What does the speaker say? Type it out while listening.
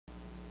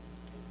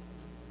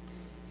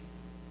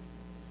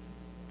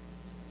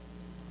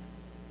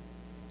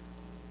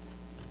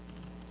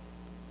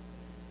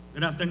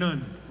Good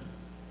afternoon.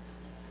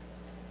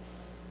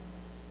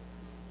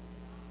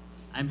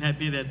 I'm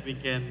happy that we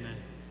can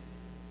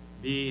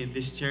be in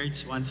this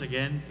church once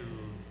again to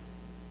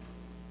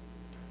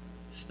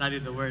study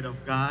the Word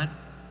of God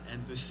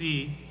and to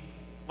see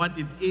what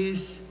it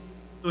is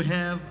to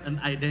have an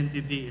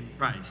identity in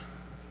Christ.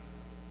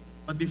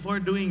 But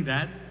before doing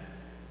that,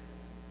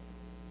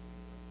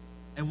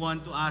 I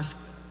want to ask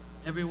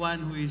everyone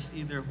who is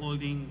either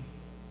holding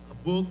a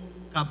book,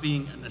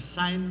 copying an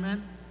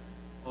assignment,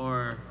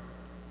 or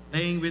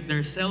playing with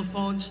their cell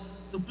phones,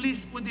 to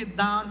please put it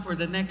down for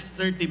the next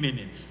 30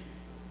 minutes.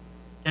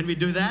 Can we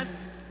do that?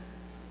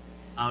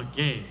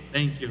 Okay,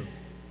 thank you.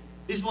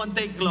 This won't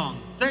take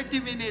long. 30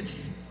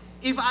 minutes.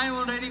 If I'm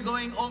already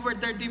going over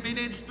 30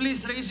 minutes,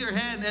 please raise your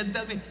hand and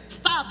tell me,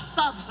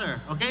 stop, sir,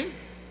 okay?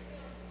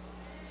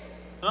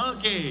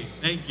 Okay,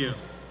 thank you.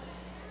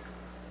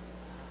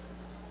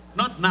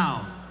 Not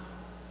now,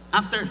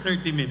 after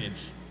 30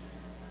 minutes.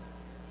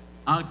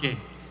 Okay,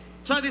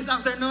 so this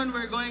afternoon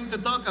we're going to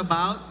talk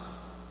about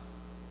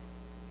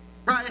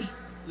Christ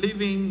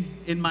living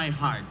in my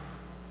heart.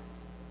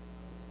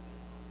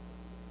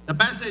 The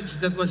passage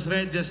that was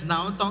read just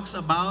now talks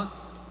about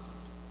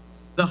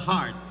the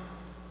heart.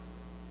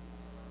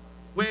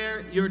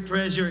 Where your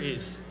treasure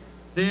is,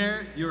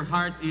 there your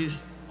heart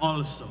is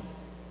also.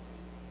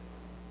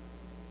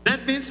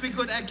 That means we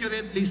could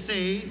accurately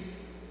say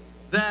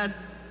that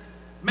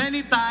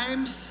many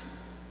times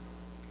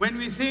when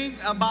we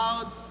think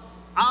about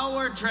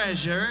our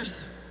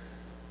treasures,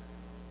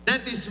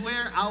 that is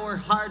where our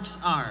hearts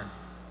are.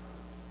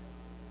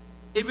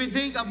 If we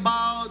think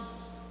about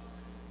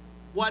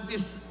what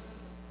is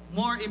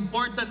more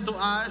important to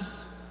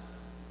us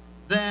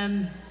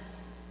than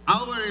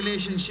our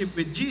relationship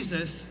with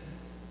Jesus,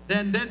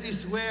 then that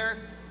is where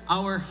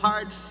our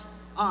hearts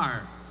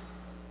are.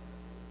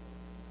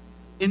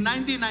 In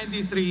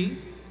 1993,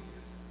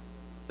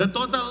 the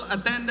total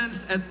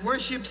attendance at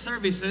worship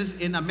services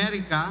in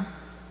America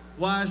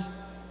was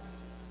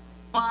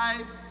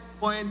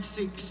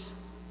 5.6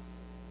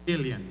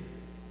 billion,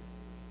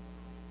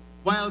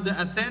 while the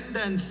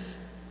attendance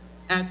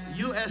at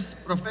U.S.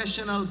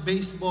 professional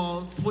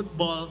baseball,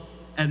 football,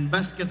 and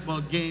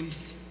basketball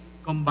games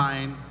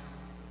combined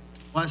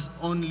was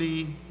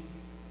only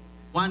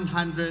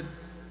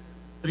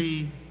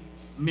 103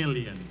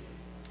 million.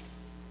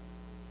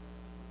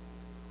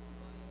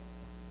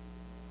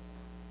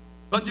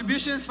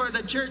 Contributions for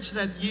the church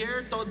that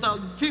year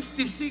totaled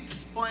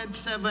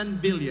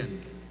 56.7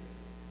 billion,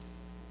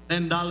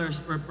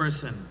 $10 per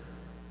person.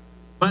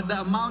 But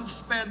the amount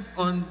spent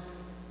on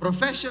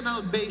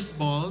professional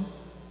baseball,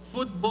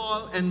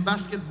 football, and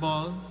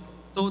basketball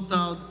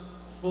totaled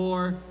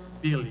 4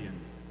 billion.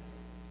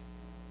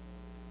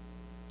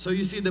 So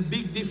you see the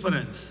big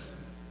difference.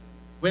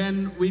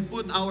 When we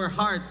put our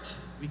hearts,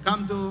 we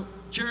come to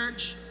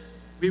church,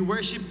 we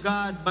worship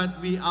God,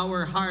 but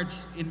our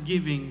hearts in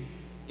giving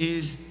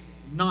is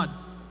not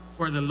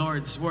for the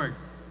Lord's work,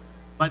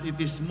 but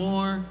it is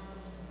more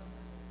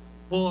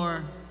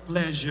for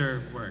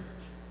pleasure work.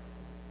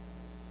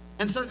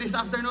 And so this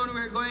afternoon,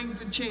 we're going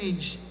to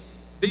change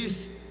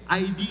this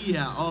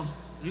idea of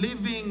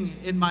living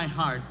in my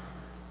heart.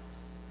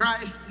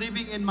 Christ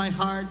living in my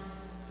heart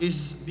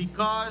is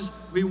because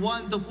we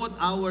want to put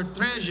our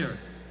treasure,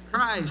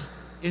 Christ,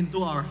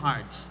 into our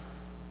hearts,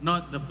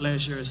 not the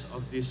pleasures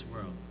of this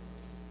world.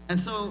 And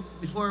so,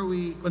 before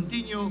we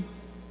continue,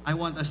 I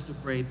want us to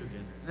pray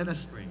together. Let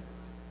us pray.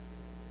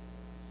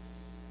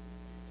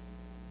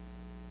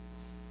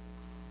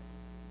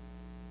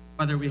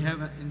 Father, we have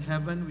in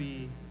heaven,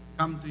 we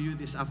come to you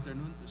this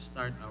afternoon to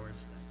start our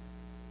study.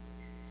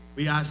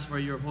 We ask for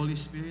your Holy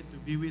Spirit to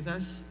be with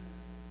us,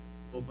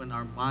 open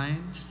our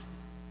minds,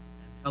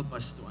 and help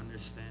us to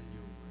understand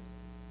your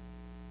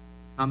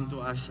word. Come to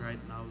us right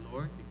now,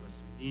 Lord, because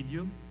we need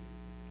you.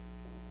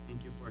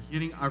 Thank you for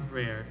hearing our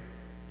prayer.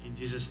 In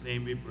Jesus'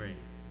 name we pray.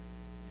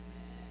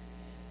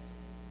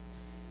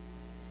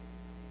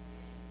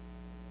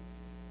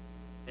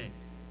 Okay.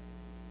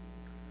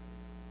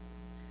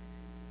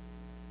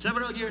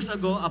 Several years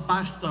ago, a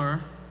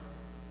pastor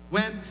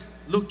went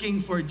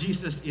looking for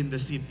Jesus in the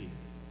city.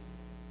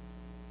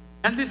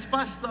 And this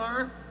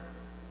pastor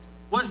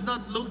was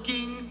not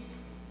looking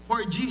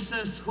for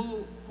Jesus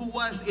who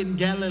was in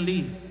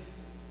Galilee.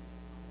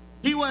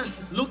 He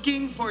was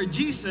looking for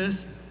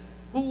Jesus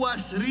who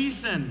was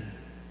risen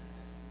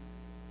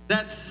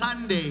that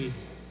Sunday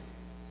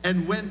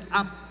and went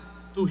up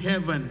to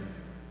heaven.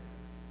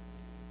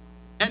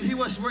 And he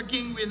was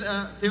working with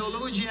a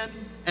theologian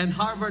and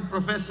Harvard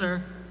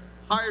professor,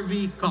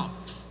 Harvey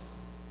Cox.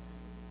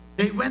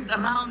 They went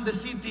around the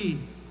city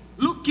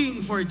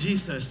looking for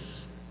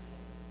Jesus.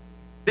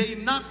 They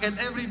knocked at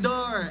every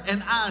door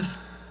and asked,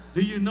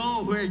 do you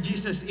know where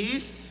Jesus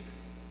is?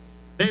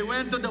 They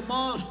went to the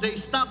malls, they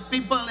stopped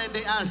people and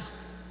they asked,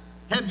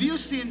 have you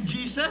seen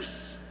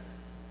Jesus?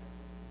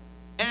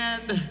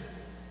 And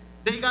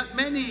they got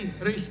many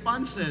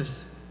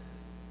responses.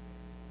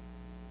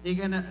 They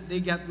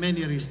got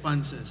many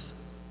responses.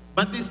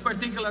 But this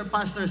particular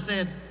pastor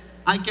said,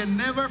 I can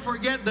never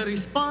forget the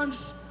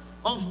response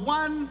of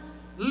one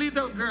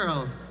little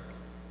girl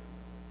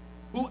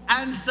who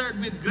answered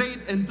with great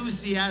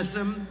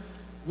enthusiasm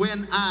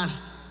when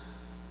asked,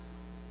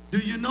 "Do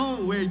you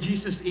know where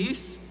Jesus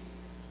is?"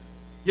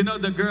 You know,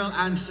 the girl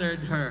answered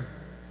her,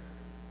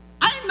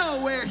 "I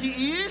know where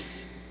he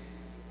is.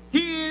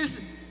 He is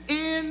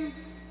in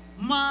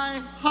my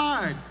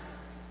heart.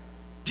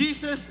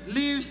 Jesus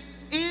lives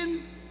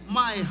in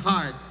my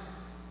heart."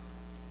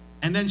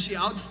 And then she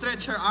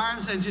outstretched her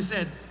arms and she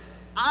said,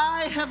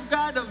 "I have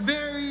got a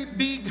very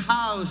big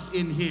house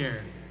in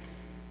here,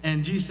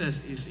 and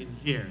Jesus is in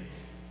here."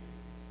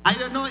 I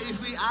don't know if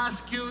we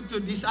ask you to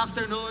this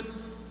afternoon,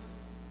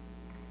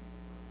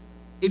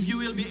 if you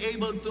will be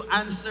able to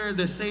answer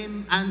the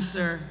same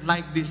answer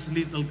like this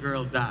little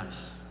girl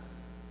does.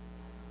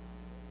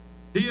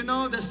 Do you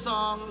know the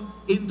song,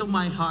 "Into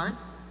My Heart"?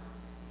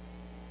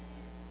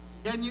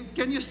 Can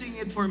you sing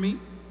it for me?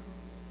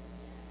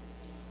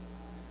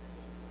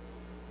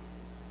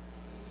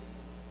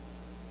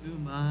 To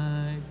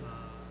my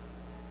heart,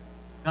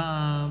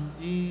 come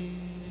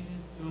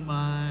into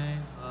my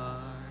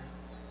heart,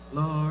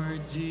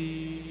 Lord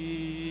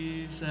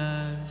Jesus,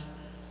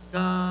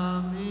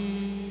 come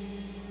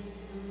in,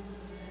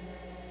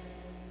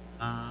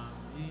 come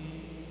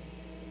in,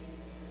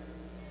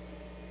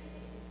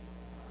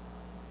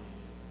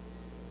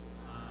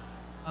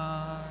 my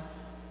heart,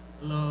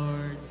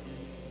 Lord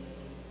Jesus.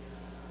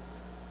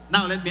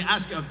 Now let me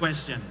ask you a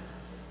question.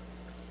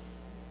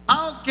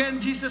 How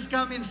can Jesus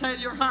come inside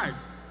your heart?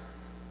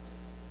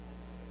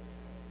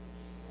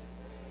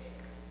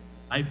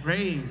 By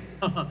praying.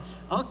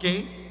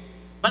 Okay.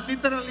 But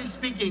literally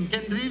speaking,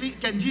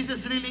 can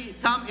Jesus really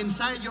come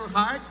inside your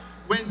heart?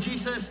 When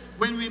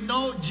we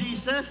know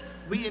Jesus,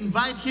 we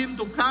invite him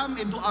to come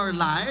into our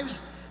lives.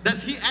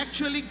 Does he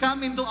actually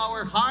come into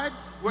our heart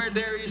where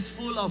there is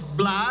full of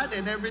blood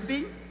and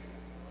everything?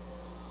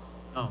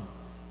 No.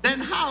 Then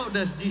how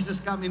does Jesus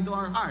come into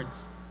our hearts?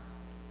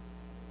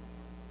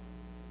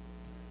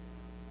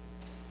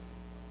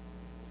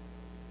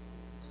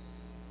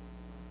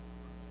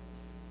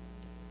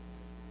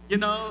 You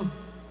know,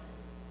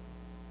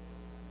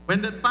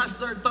 when the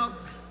pastor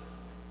talked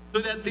to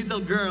that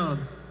little girl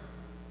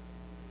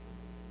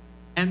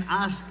and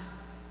asked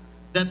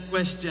that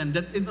question,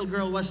 that little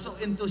girl was so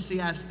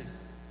enthusiastic.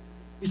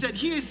 He said,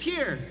 "He is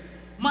here.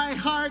 My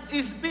heart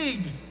is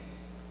big."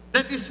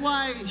 That is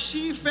why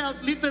she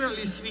felt,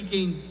 literally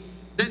speaking,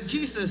 that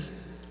Jesus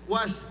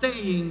was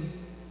staying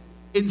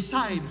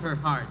inside her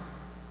heart.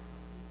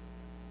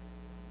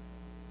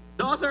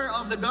 The author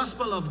of the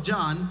Gospel of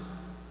John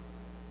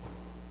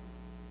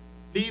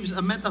leaves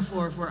a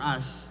metaphor for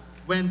us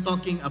when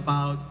talking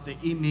about the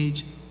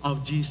image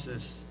of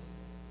Jesus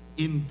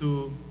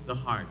into the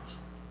heart.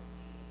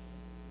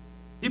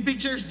 He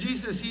pictures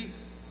Jesus, he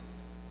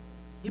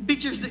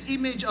pictures the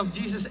image of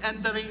Jesus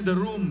entering the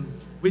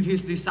room with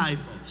his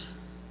disciples,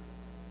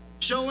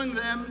 showing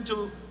them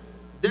to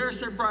their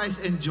surprise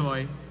and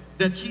joy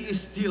that he is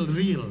still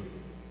real.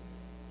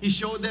 He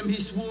showed them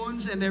his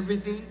wounds and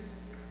everything.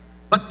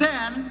 But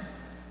then,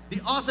 the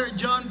author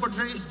John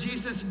portrays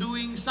Jesus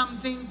doing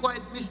something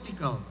quite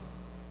mystical.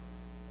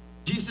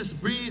 Jesus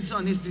breathes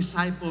on his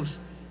disciples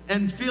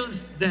and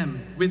fills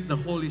them with the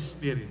Holy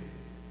Spirit.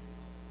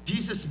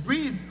 Jesus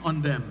breathed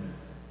on them,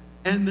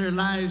 and their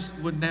lives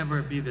would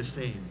never be the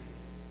same.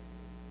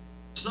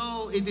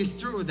 So it is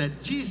true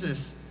that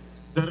Jesus,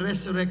 the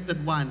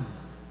resurrected one,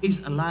 is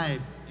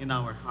alive in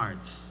our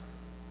hearts.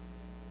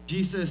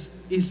 Jesus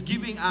is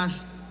giving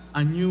us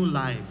a new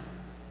life.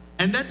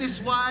 And that is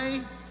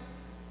why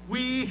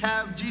we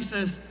have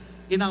Jesus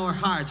in our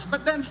hearts.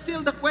 But then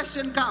still the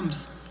question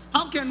comes,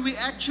 how can we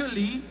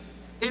actually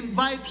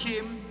invite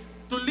him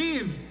to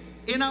live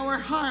in our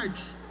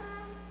hearts?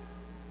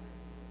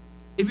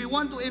 If we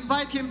want to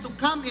invite him to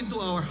come into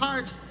our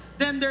hearts,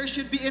 then there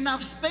should be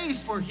enough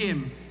space for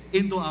him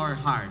into our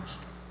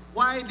hearts.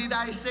 Why did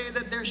I say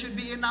that there should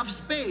be enough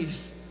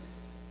space?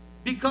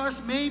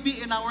 Because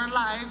maybe in our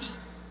lives,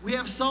 we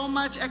have so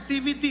much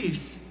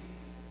activities.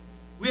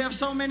 We have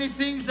so many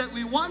things that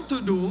we want to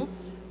do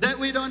that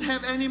we don't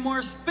have any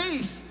more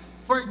space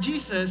for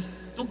Jesus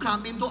to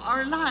come into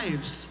our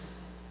lives.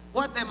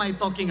 What am I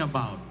talking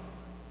about?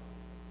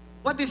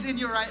 What is in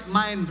your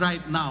mind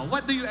right now?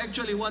 What do you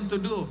actually want to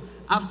do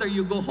after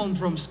you go home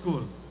from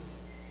school?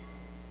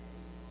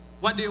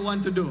 What do you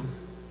want to do?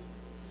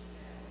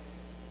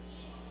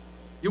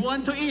 You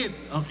want to eat?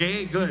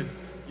 Okay, good.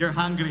 You're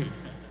hungry.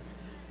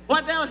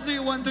 What else do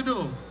you want to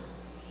do?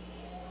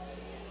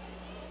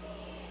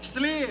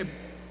 Sleep.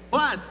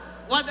 What?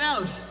 What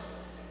else?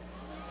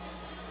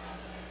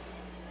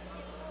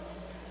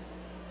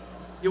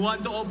 You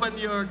want to open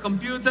your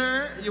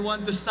computer? You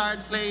want to start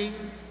playing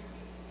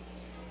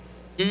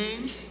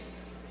games?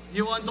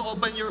 You want to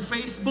open your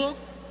Facebook?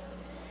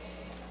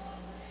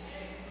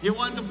 You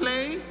want to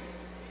play?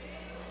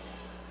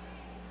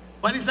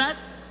 What is that?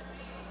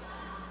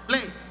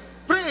 Play.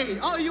 Pray.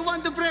 Oh, you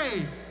want to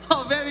pray.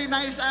 Oh, very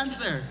nice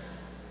answer.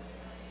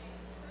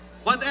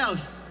 What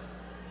else?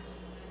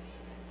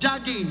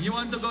 Jogging. You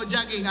want to go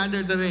jogging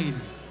under the rain.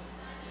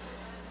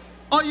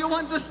 Oh, you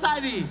want to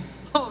study?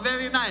 Oh,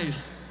 very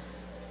nice.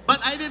 But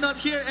I did not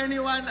hear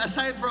anyone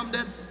aside from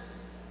that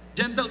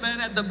gentleman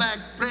at the back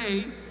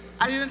pray.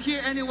 I didn't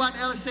hear anyone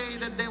else say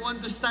that they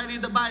want to study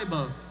the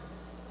Bible.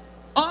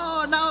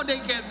 Oh, now they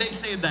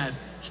say that.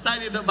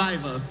 Study the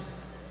Bible.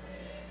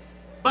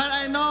 But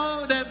I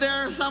know that there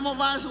are some of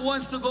us who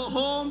wants to go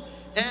home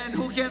and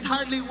who can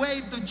hardly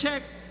wait to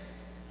check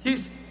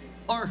his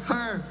or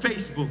her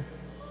Facebook.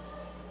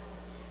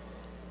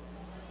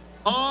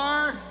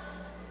 Or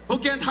who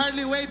can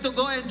hardly wait to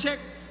go and check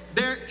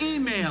their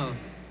email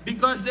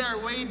because they are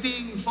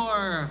waiting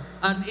for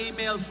an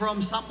email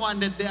from someone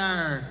that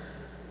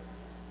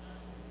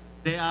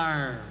they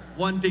are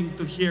wanting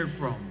to hear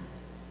from.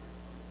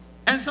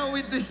 And so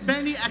with these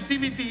many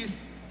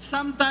activities,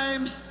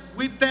 sometimes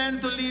we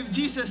tend to leave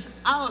Jesus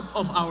out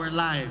of our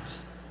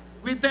lives.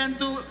 We tend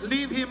to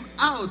leave him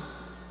out.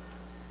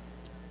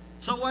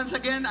 So once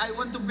again, I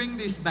want to bring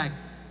this back.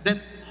 That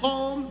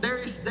home, there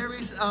is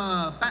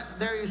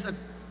a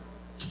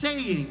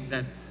saying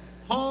that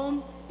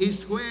home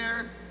is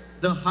where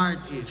the heart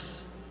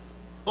is.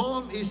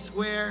 Home is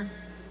where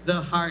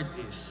the heart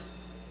is.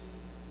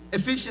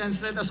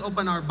 Ephesians, let us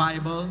open our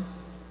Bible.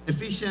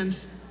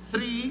 Ephesians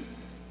 3,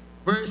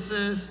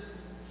 verses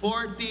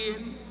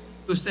 14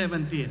 to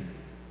 17.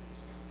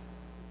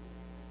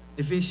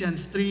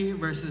 Ephesians 3,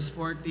 verses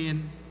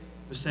 14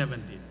 to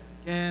 17.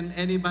 Can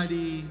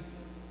anybody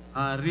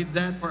read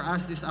that for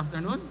us this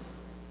afternoon?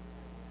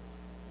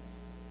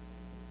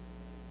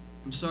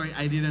 I'm sorry,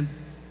 I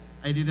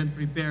didn't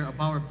prepare a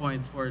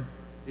PowerPoint for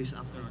this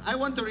afternoon. I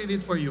want to read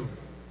it for you.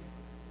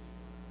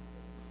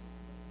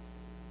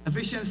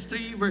 Ephesians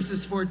 3,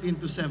 verses 14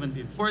 to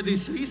 17. For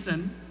this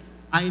reason,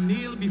 I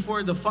kneel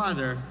before the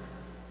Father,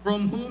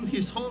 from whom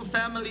his whole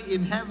family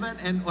in heaven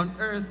and on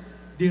earth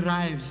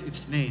derives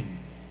its name.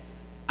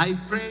 I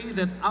pray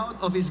that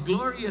out of his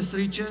glorious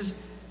riches,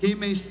 he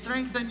may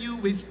strengthen you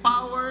with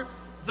power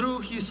through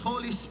his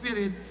Holy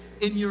Spirit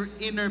in your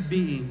inner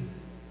being,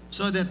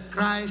 so that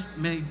Christ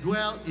may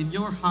dwell in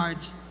your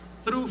hearts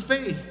through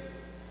faith.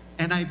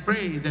 And I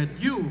pray that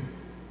you,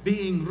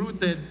 being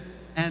rooted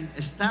and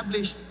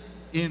established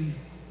in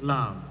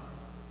love.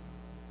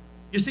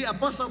 You see,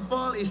 Apostle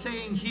Paul is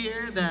saying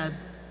here that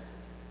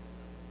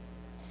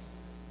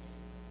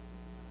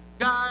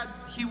God,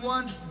 he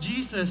wants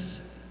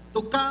Jesus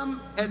to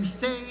come and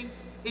stay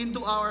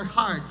into our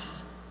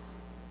hearts.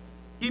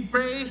 He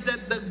prays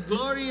that the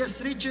glorious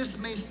riches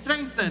may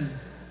strengthen.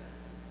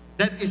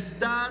 That is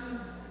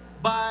done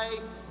by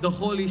the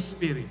Holy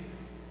Spirit.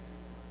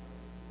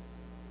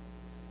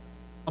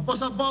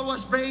 Apostle Paul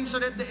was praying so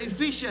that the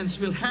Ephesians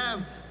will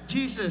have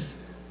Jesus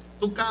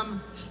to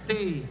come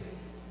stay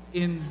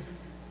in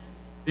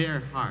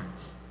their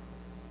hearts.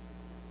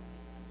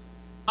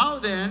 How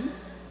then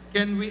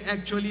can we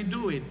actually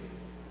do it?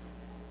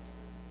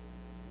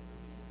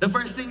 The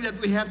first thing that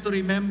we have to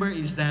remember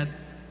is that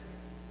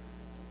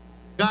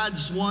God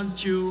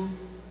wants you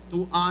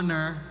to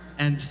honor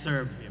and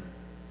serve him.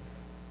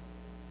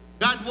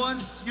 God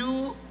wants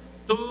you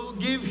to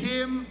give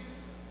him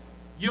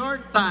your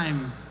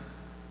time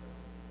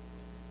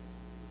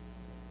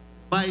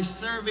by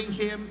serving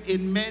him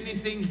in many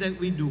things that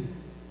we do.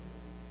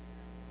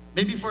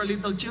 Maybe for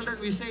little children,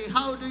 we say,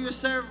 how do you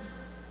serve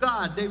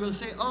God? They will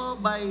say, oh,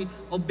 by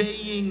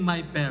obeying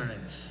my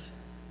parents.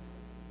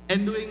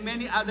 And doing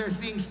many other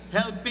things,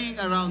 helping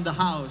around the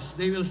house.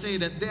 They will say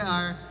that they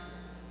are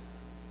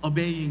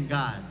obeying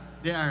God.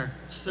 They are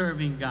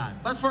serving God.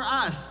 But for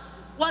us,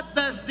 what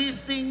does this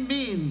thing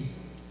mean?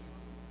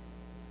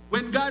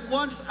 When God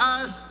wants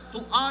us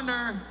to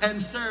honor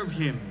and serve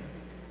him.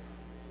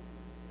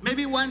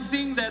 Maybe one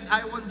thing that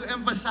I want to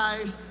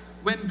emphasize,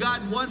 when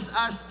God wants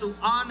us to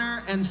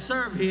honor and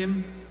serve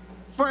him,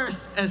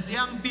 first, as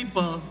young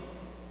people,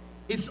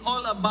 it's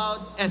all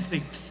about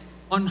ethics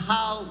on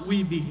how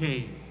we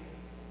behave.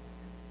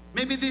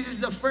 Maybe this is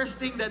the first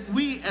thing that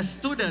we as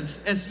students,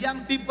 as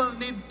young people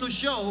need to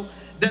show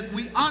that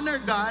we honor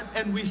God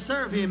and we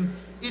serve him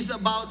is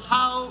about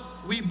how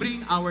we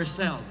bring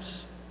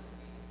ourselves.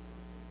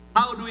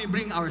 How do we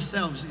bring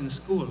ourselves in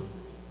school?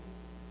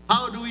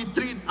 How do we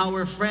treat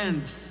our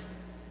friends?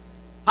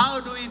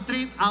 How do we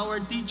treat our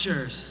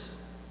teachers?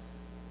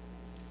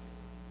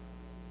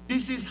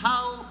 This is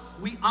how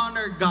we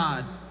honor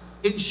God,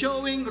 in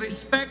showing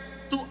respect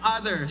to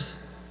others,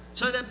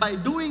 so that by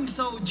doing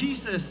so,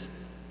 Jesus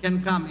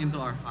can come into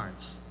our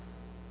hearts.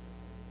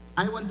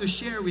 I want to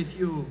share with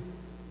you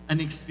an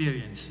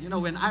experience. You know,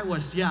 when I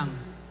was young,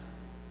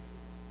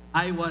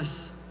 I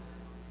was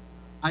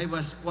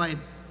quite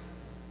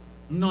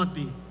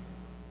naughty.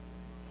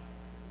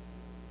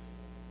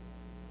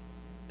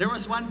 There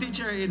was one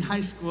teacher in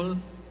high school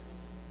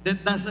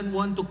that doesn't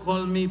want to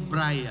call me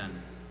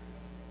Bryan.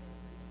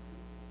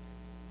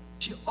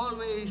 She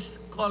always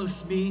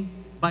calls me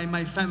by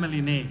my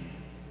family name,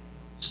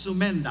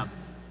 Sumendap.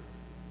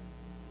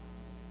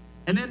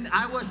 And then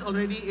I was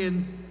already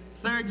in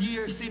third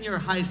year senior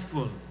high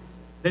school.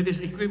 That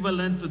is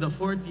equivalent to the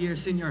fourth year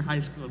senior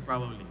high school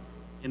probably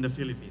in the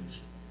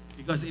Philippines.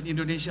 Because in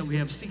Indonesia we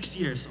have 6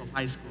 years of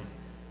high school.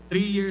 3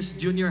 years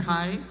junior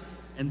high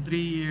and 3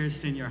 years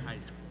senior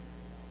high school.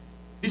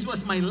 This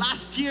was my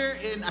last year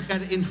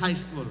in high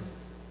school.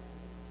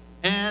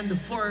 And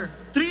for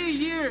 3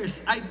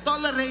 years, I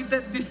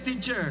tolerated this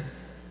teacher,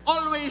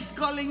 always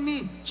calling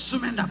me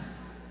Sumendap.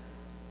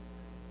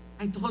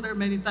 I told her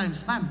many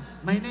times, "Ma'am,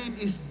 my name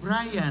is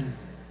Bryan,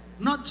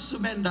 not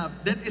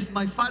Sumendap. That is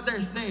my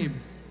father's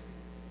name."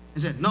 I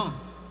said, "No."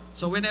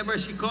 So whenever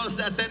she calls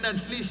the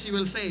attendance list, she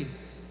will say,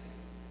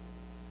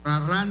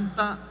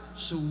 "Raranta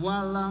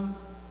Suwalang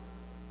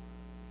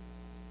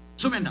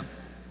Sumendap.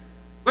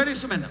 Where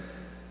is Sumendap?"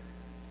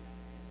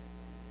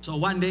 So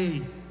one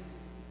day,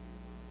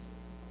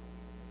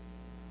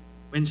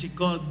 when she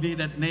called me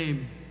that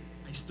name,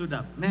 I stood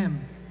up.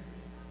 "Ma'am,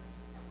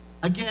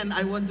 again,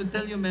 I want to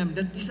tell you, ma'am,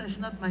 that this is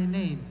not my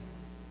name."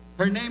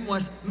 Her name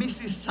was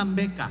Mrs.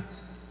 Sambeka.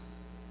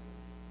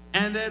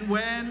 And then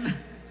when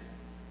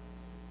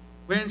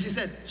she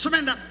said,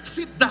 "Sumendap,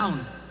 sit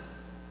down,"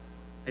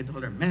 I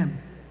told her, "Ma'am,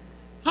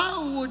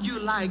 how would you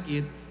like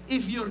it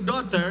if your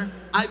daughter,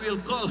 I will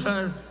call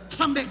her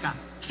Sambeka,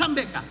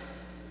 Sambeka?"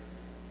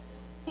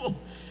 Oh,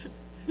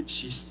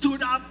 she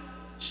stood up,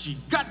 she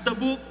got the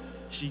book,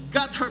 she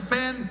got her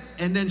pen,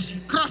 and then she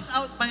crossed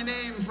out my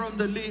name from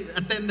the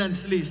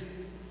attendance list.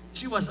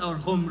 She was our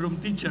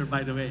homeroom teacher,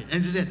 by the way.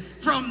 And she said,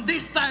 "From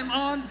this time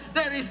on,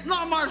 there is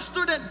no more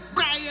student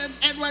Bryan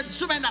Edward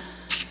Sumendap."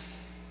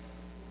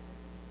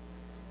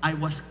 I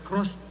was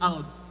crossed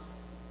out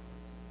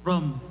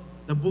from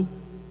the book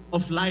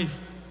of life.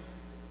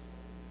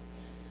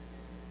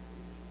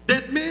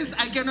 That means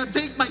I cannot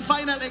take my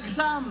final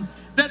exam.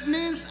 That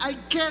means I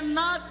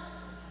cannot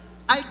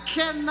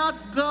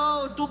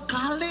go to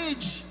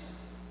college.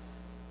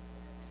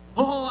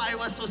 Oh, I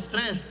was so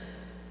stressed.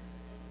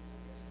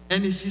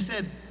 And she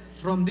said,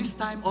 "From this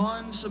time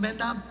on,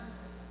 Sumendap,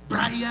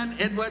 Bryan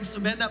Edward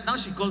Sumendap," now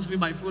she calls me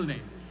my full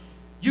name,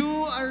 "you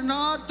are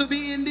not to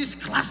be in this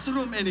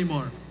classroom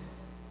anymore."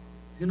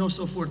 You know,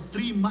 so for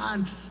 3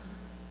 months,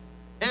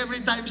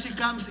 every time she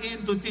comes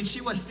in to teach,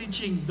 she was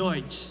teaching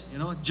Deutsch, you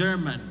know,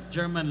 German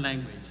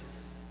language.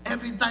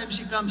 Every time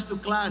she comes to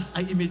class,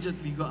 I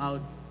immediately go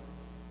out.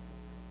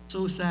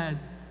 So sad,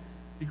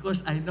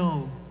 because I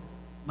know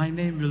my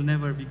name will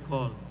never be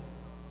called.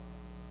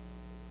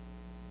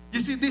 You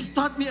see, this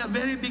taught me a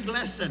very big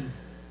lesson.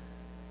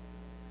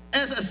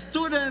 As a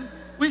student,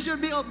 we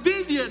should be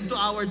obedient to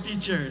our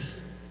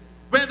teachers,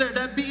 whether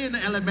that be in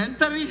the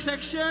elementary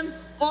section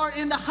or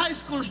in the high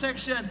school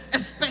section,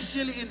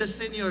 especially in the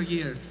senior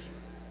years.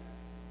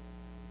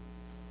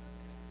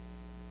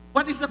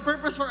 What is the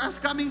purpose for us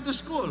coming to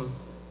school?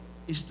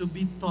 Is to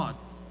be taught.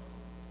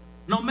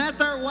 No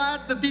matter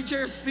what the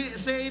teachers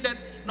say, that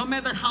no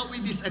matter how we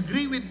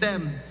disagree with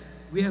them,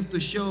 we have to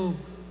show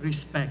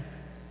respect.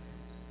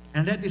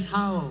 And that is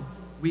how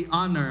we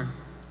honor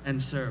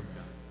and serve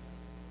God.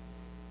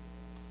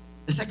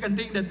 The second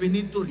thing that we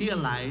need to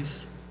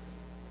realize,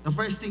 the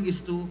first thing is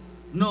to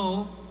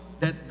know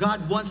that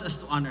God wants us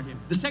to honor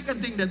Him. The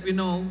second thing that we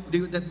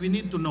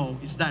need to know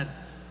is that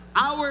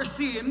our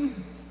sin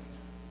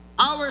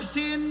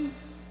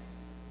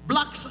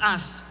blocks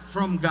us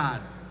from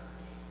God.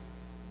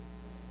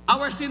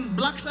 Our sin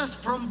blocks us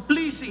from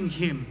pleasing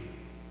Him.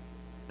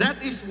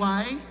 That is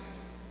why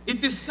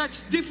it is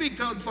such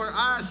difficult for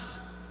us.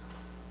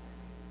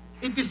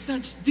 It is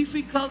such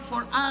difficult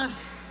for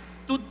us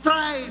to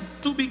try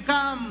to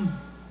become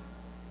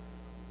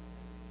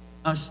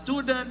a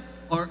student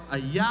or a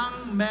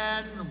young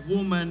man,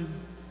 woman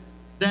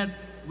that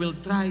will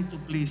try to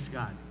please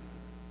God,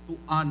 to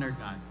honor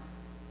God.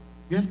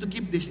 You have to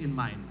keep this in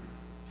mind.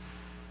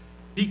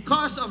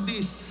 Because of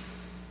this,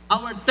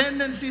 our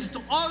tendency is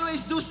to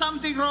always do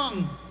something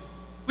wrong.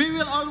 We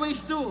will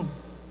always do.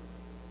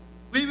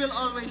 We will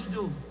always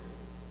do.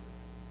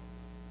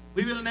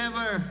 We will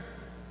never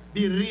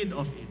be rid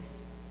of it.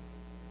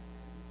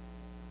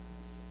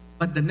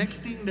 But the next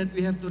thing that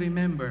we have to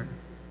remember,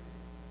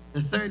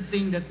 the third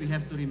thing that we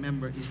have to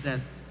remember is that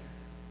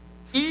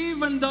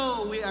even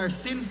though we are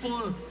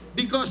sinful,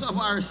 because of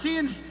our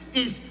sins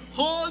is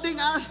holding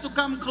us to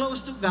come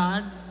close to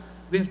God,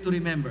 we have to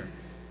remember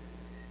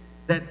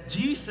that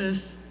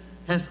Jesus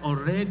has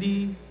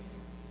already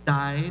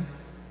died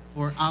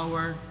for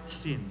our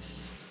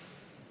sins.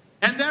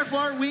 And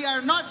therefore, we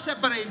are not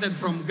separated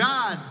from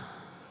God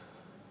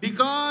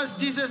because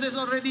Jesus has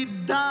already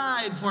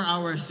died for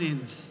our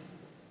sins.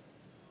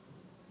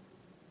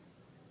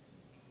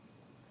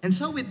 And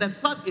so with that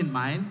thought in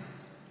mind,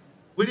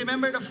 we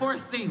remember the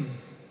fourth thing,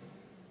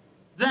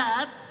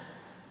 that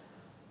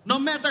no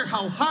matter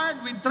how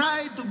hard we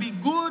try to be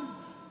good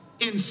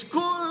in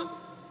school,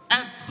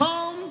 at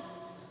home,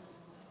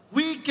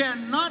 we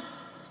cannot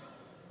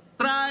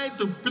try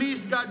to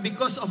please God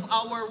because of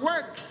our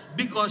works,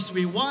 because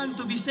we want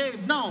to be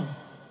saved. No.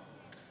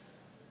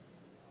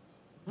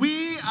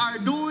 We are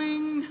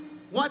doing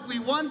what we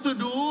want to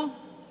do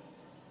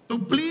to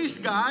please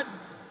God,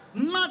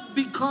 not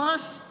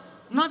because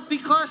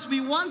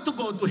we want to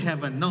go to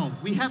heaven. No,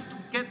 we have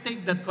to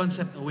take that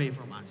concept away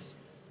from us.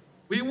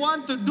 We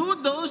want to do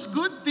those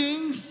good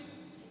things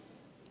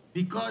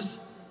because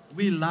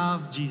we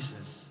love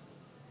Jesus.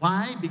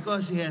 Why?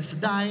 Because He has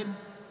died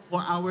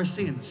for our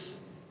sins.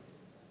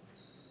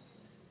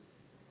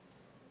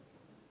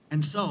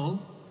 And so,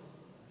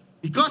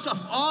 because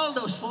of all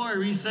those four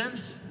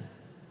reasons,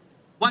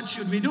 what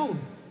should we do?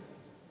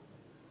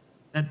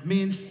 That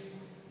means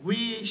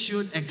we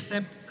should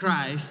accept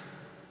Christ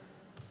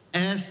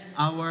as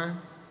our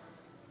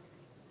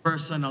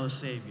personal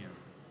Savior.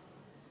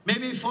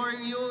 Maybe for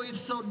you,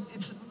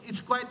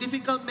 it's quite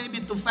difficult maybe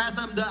to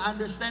fathom the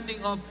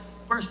understanding of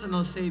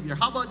personal Savior.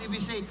 How about if we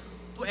say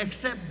to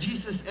accept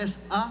Jesus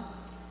as a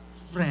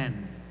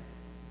friend?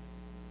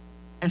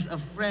 As a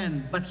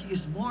friend, but He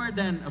is more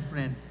than a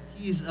friend.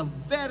 He is a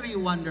very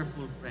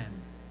wonderful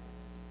friend.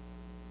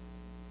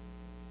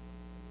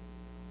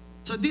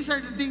 So these are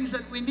the things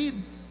that we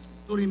need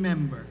to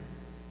remember.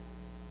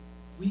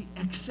 We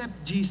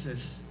accept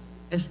Jesus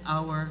as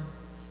our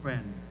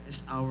friend,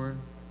 as our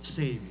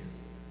Savior.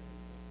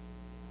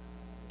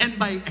 And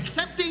by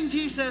accepting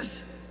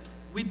Jesus,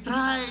 we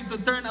try to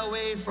turn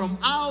away from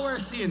our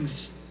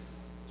sins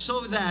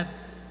so that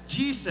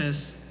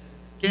Jesus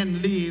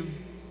can live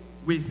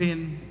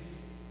within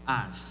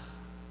us.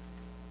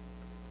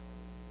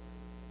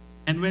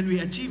 And when we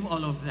achieve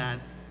all of that,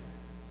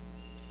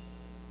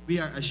 we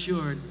are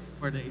assured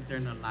for the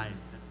eternal life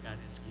that God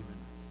has given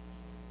us.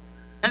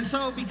 And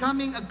so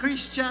becoming a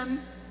Christian,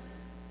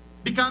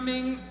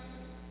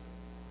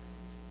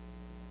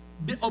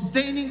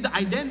 obtaining the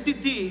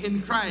identity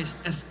in Christ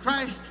as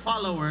Christ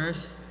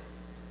followers,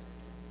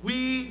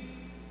 we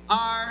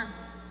are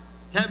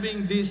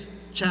having these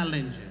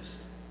challenges.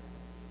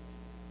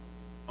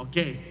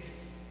 Okay.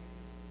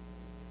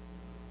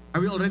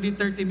 Are we already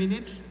 30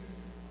 minutes?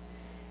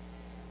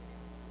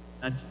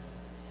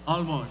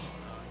 Almost.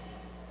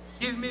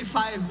 Give me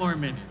 5 more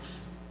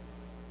minutes.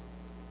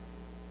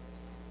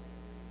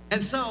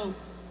 And so,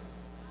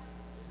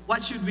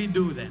 what should we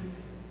do then?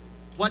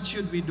 What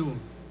should we do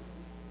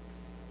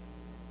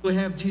to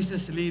have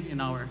Jesus live in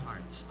our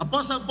hearts?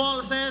 Apostle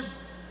Paul says,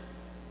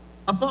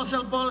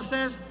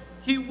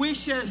 he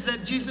wishes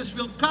that Jesus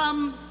will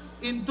come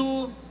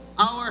into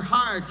our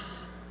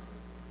hearts.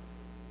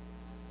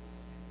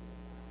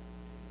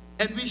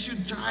 And we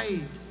should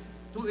try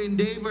to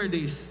endeavor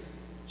this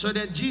so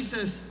that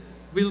Jesus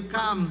will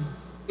come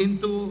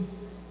into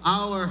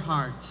our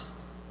hearts.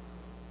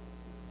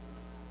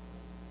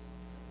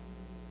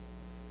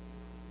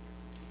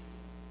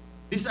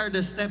 These are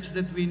the steps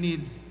that we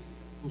need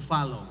to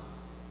follow.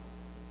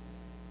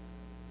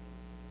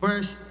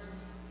 First,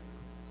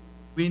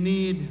 we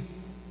need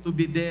to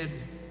be dead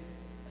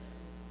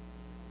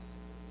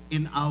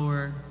in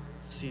our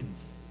sins.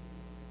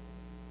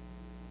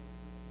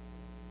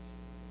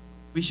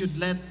 We should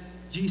let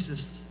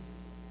Jesus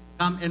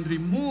come and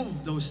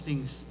remove those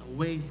things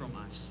away from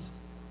us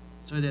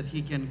so that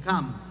He can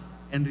come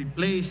and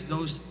replace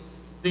those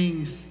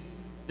things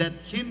that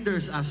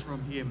hinders us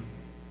from Him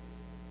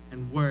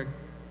and work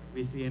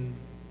within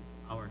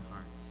our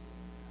hearts.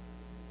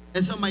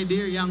 And so, my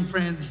dear young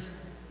friends,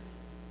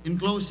 in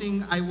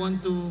closing, I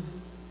want to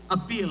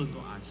appeal to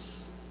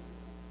us.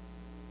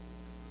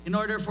 In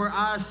order for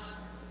us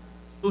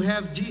to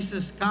have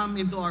Jesus come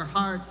into our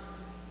heart,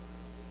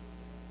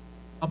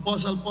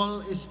 Apostle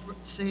Paul is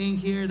saying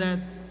here that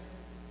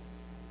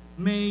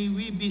may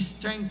we be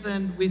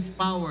strengthened with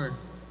power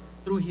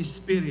through His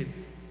Spirit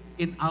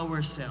in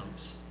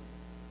ourselves.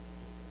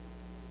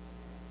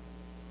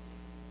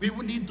 We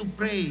will need to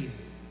pray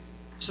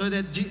so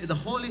that the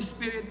Holy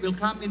Spirit will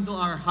come into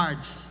our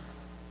hearts,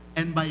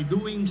 and by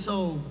doing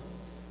so,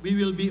 we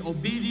will be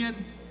obedient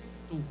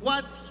to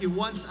what He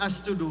wants us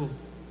to do,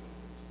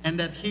 and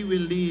that He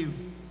will live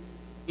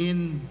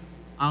in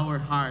our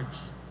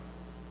hearts.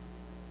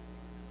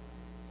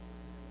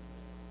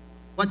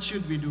 What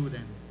should we do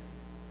then?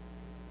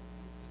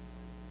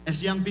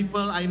 As young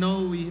people, I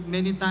know we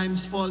many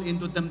times fall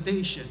into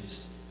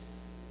temptations.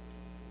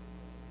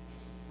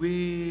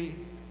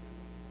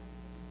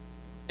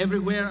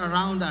 Everywhere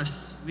around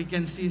us, we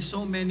can see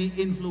so many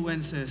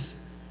influences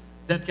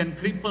that can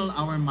cripple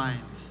our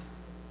minds,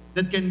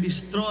 that can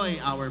destroy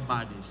our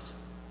bodies.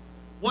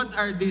 What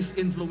are these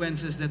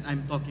influences that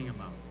I'm talking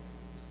about?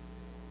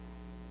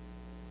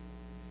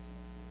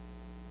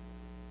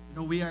 You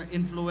know, we are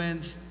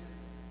influenced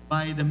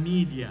by the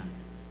media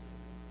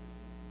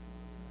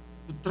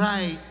to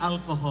try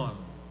alcohol.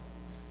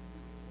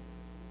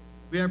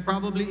 We are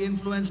probably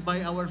influenced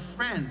by our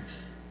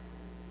friends,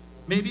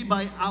 maybe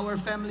by our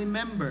family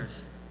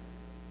members,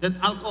 that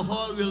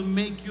alcohol will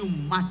make you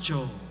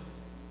macho.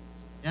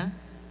 Yeah?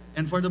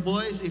 And for the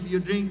boys, if you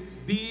drink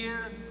beer,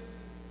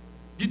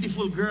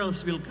 beautiful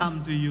girls will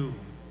come to you.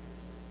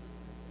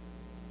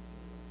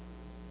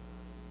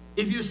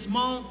 If you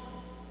smoke,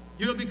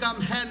 you will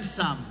become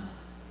handsome.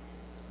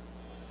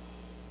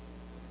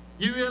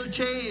 You will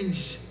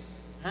change.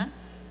 Huh?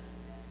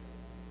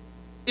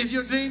 If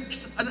you drink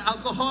an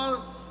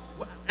alcohol,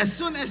 as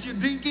soon as you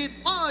drink it,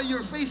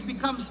 your face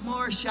becomes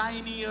more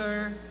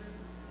shinier.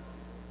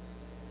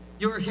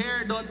 Your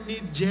hair don't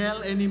need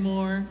gel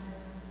anymore.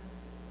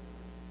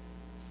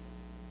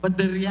 But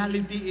the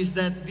reality is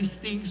that these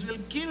things will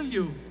kill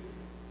you.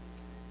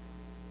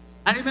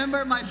 I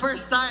remember my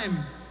first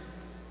time,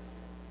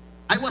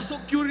 I was so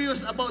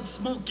curious about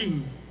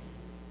smoking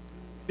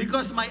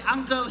because my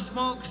uncle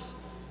smokes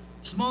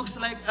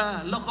like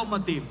a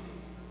locomotive.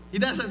 He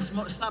doesn't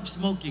stop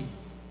smoking.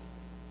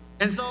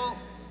 And so,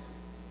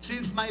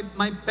 since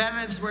my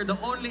parents were the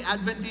only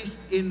Adventist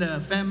in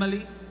the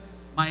family,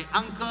 my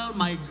uncle,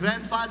 my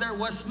grandfather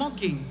was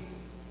smoking.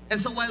 And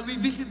so while we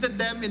visited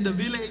them in the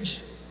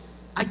village,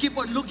 I keep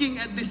on looking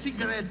at the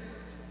cigarette.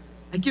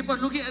 I keep on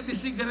looking at the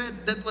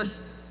cigarette that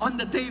was on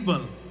the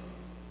table.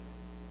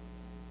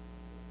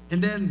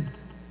 And then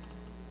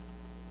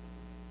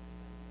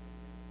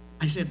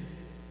I said,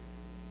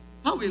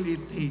 how will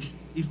it taste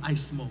if I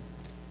smoke?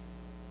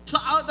 So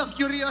out of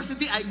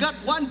curiosity, I got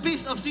one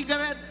piece of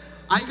cigarette,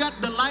 I got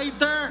the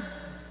lighter,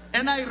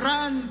 and I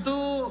ran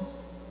to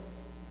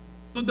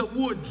the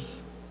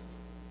woods.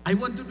 I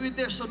want to do it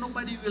there so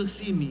nobody will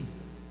see me.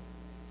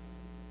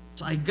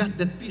 So I got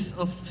that piece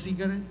of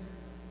cigarette.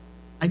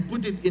 I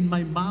put it in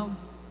my mouth.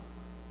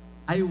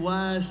 I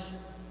was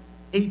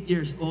 8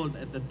 years old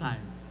at the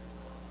time.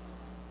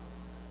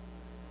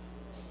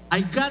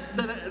 I got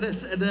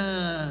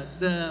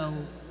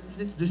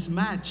this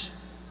match.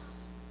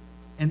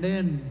 And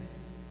then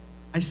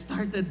I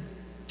started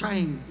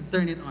trying to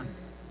turn it on.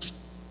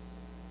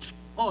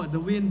 Oh, the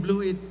wind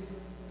blew it.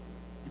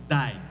 It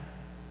died.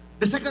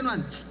 The second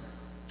one,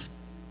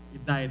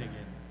 it died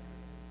again.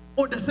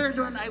 Oh, the third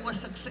one, I was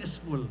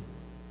successful.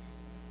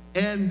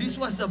 And this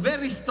was a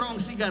very strong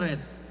cigarette.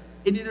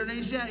 In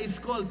Indonesia, it's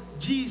called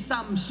G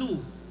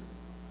Samsu.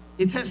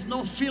 It has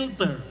no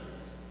filter.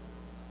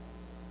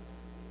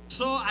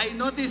 So I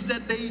noticed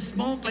that they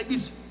smoke like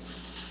this.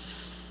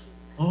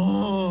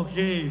 Oh,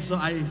 okay. So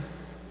I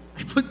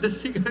put the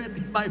cigarette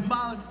in my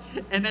mouth,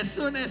 and as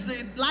soon as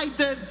it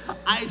lighted,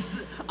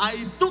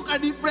 I took a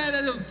deep breath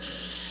and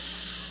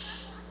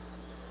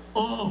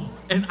oh,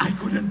 and I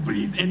couldn't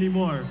breathe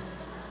anymore.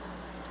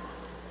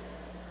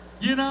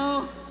 You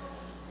know,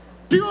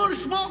 pure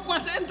smoke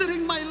was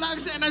entering my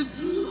lungs, and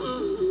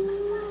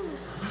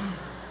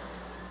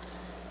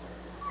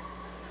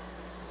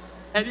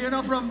and you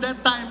know, from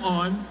that time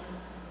on,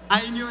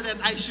 I knew that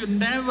I should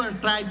never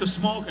try to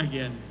smoke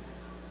again.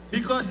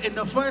 Because in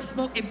the first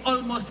smoke, it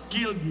almost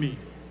killed me.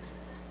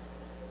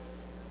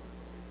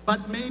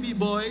 But maybe,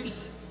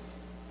 boys,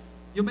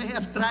 you may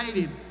have tried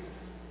it,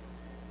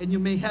 and you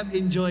may have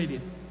enjoyed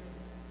it.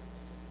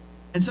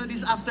 And so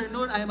this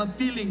afternoon, I am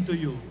appealing to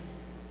you.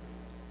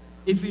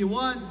 If you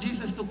want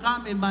Jesus to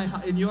come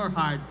in your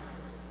heart,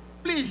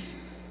 please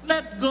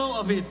let go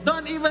of it.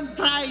 Don't even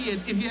try it.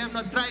 If you have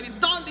not tried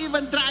it, don't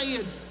even try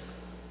it.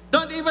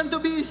 Don't even to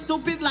be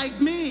stupid like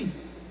me.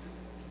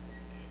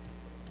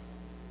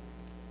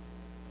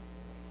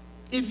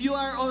 If you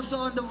are also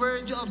on the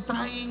verge of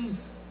trying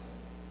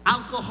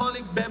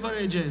alcoholic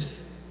beverages,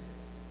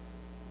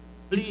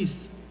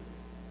 please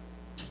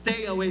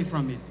stay away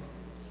from it.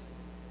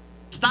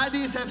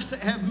 Studies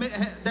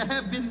that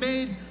have been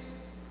made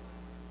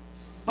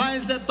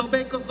finds that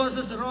tobacco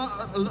causes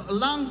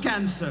lung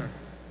cancer.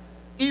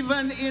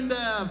 Even in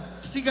the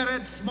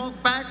cigarette smoke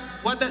pack,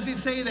 what does it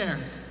say there?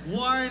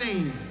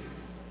 Warning.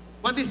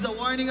 What is the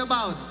warning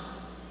about?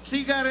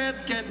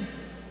 Cigarette can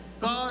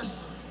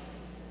cause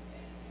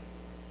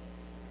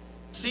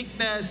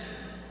sickness,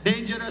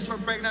 dangerous for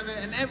pregnant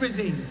women, and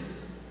everything.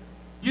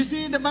 You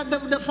see, but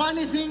the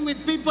funny thing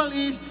with people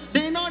is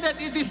they know that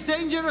it is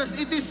dangerous.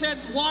 It is said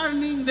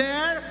warning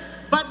there,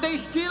 but they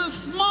still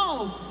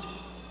smoke.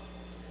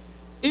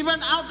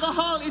 Even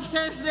alcohol, it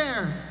says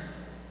there.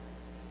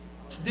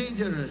 It's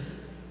dangerous.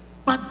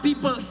 But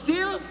people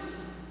still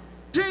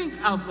drink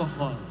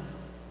alcohol.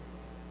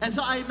 And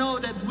so I know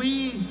that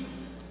we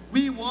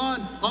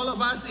want, all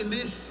of us in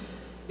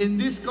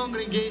this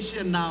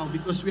congregation now,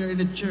 because we are in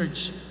a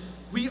church,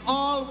 we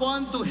all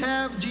want to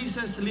have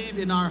Jesus live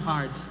in our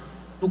hearts,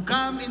 to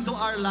come into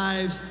our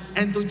lives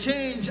and to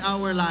change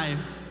our life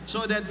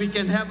so that we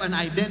can have an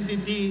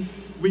identity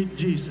with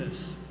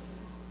Jesus.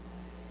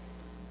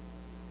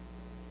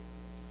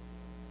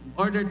 In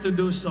order to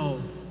do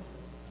so,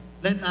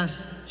 let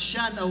us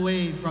shun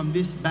away from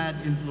these bad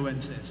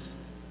influences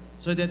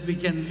so that we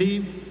can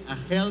live a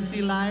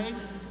healthy life,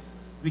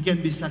 we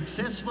can be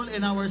successful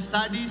in our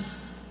studies,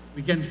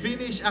 we can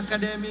finish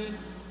academy,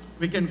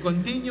 we can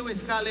continue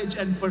with college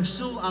and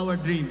pursue our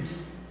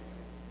dreams.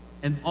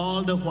 And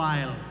all the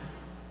while,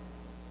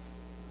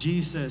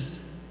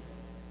 Jesus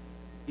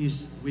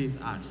is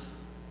with us.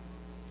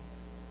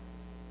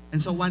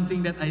 And so one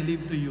thing that I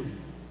leave to you,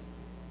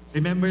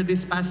 remember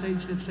this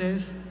passage that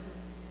says,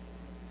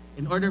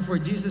 in order for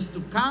Jesus to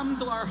come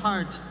to our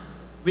hearts,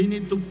 we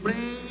need to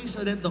pray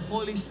so that the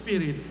Holy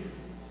Spirit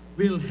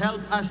will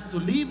help us to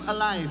live a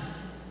life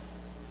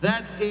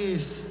that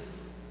is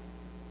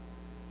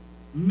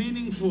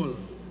meaningful.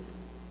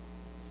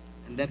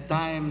 And that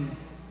time,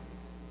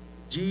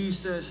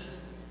 Jesus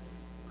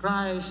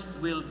Christ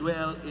will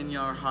dwell in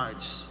your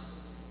hearts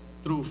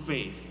through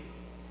faith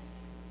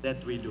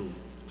that we do.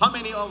 How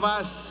many of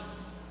us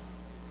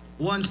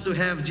wants to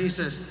have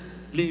Jesus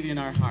live in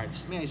our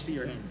hearts? May I see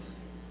your hands?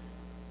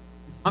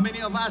 How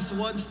many of us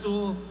wants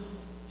to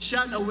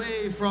shun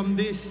away from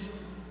these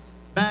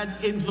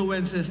bad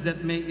influences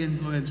that may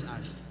influence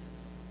us?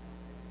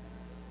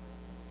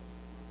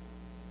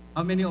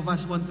 How many of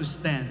us want to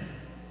stand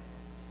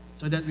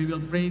so that we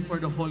will pray for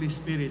the Holy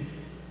Spirit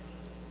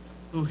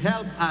to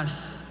help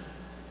us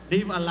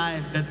live a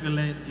life that will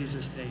let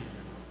Jesus stay?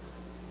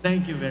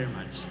 Thank you very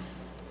much.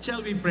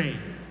 Shall we pray?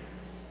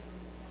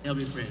 Shall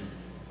we pray?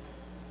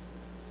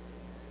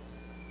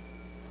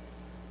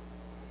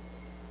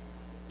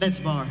 Let's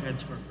bow our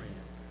heads for prayer.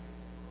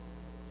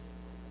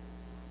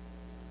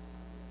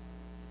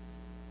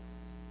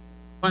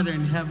 Father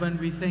in heaven,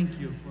 we thank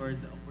you for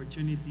the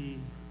opportunity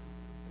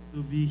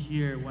to be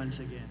here once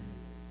again,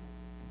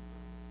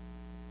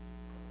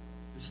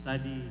 to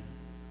study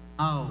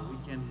how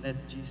we can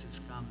let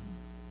Jesus come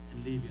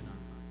and live in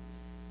our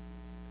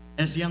hearts.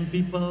 As young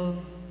people,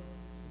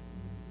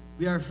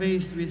 we are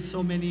faced with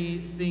so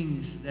many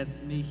things that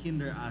may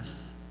hinder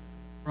us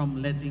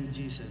from letting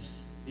Jesus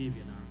live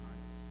in our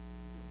hearts.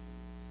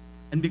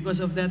 And because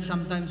of that,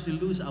 sometimes we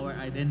lose our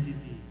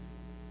identity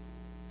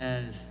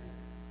as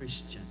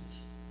Christians,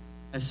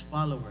 as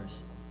followers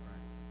of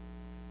Christ.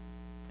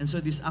 And so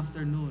this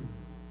afternoon,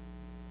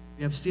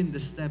 we have seen the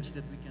steps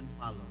that we can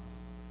follow.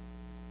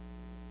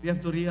 We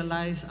have to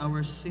realize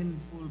our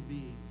sinful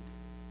being.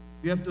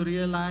 We have to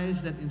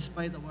realize that in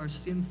spite of our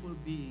sinful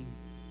being,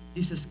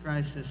 Jesus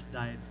Christ has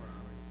died for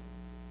our sins.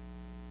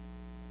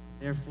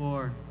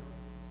 Therefore,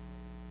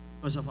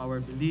 because of our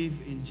belief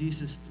in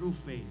Jesus through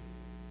faith,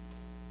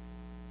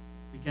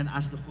 we can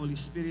ask the Holy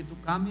Spirit to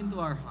come into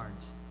our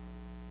hearts,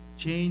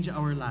 change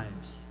our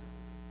lives,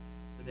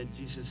 so that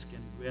Jesus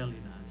can dwell in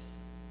us.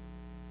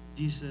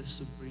 Jesus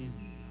supreme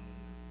in our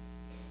lives.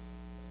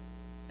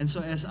 And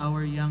so as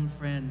our young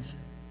friends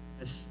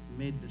has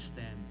made the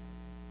stand,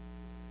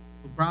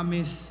 to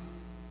promise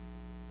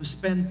to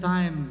spend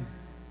time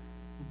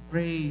to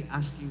pray,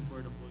 asking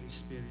for the Holy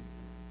Spirit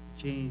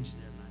to change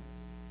their lives.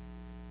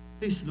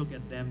 Please look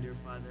at them, dear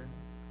Father.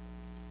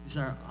 These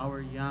are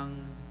our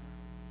young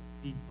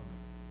people.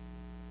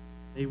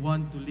 They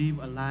want to live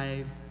a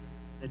life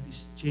that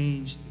is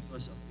changed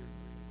because of your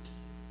grace.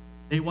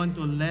 They want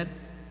to let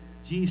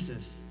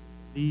Jesus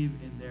live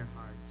in their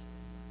hearts.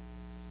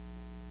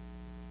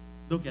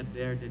 Look at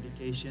their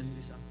dedication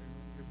this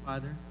afternoon, dear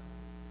Father,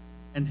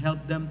 and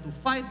help them to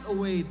fight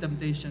away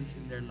temptations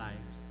in their lives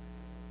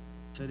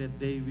so that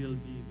they will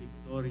be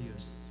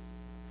victorious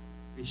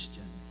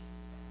Christians,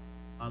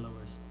 followers of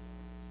God.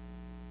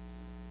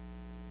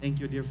 Thank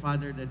you, dear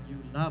Father, that you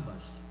love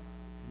us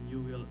and you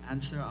will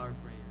answer our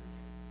prayers.